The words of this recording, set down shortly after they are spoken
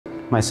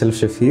myself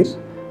Shafeer.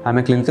 I'm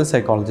a clinical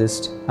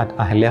psychologist at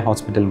Ahalia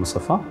Hospital,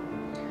 Mussafah.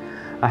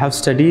 I have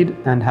studied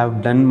and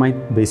have done my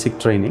basic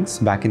trainings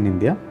back in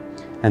India,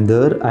 and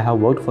there I have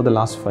worked for the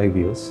last 5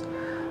 years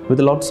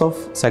with lots of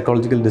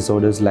psychological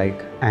disorders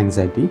like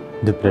anxiety,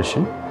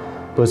 depression,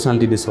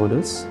 personality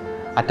disorders,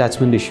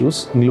 attachment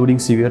issues, including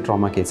severe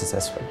trauma cases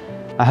as well.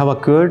 I have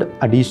acquired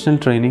additional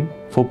training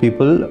for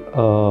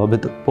people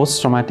with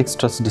post-traumatic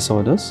stress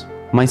disorders.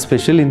 My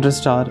special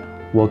interests are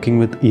working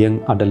with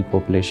young adult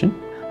population.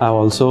 I am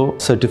also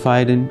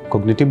certified in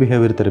cognitive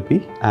behavior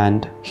therapy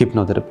and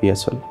hypnotherapy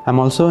as well. I am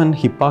also an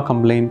HIPAA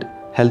compliant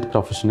health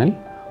professional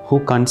who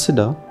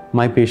consider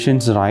my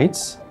patients'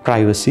 rights,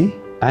 privacy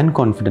and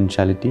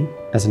confidentiality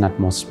as an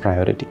utmost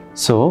priority.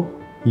 So,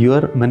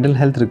 your mental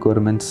health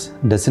requirements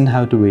doesn't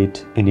have to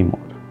wait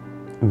anymore.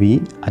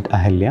 We at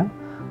Ahalia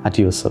at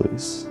your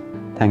service.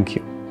 Thank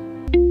you.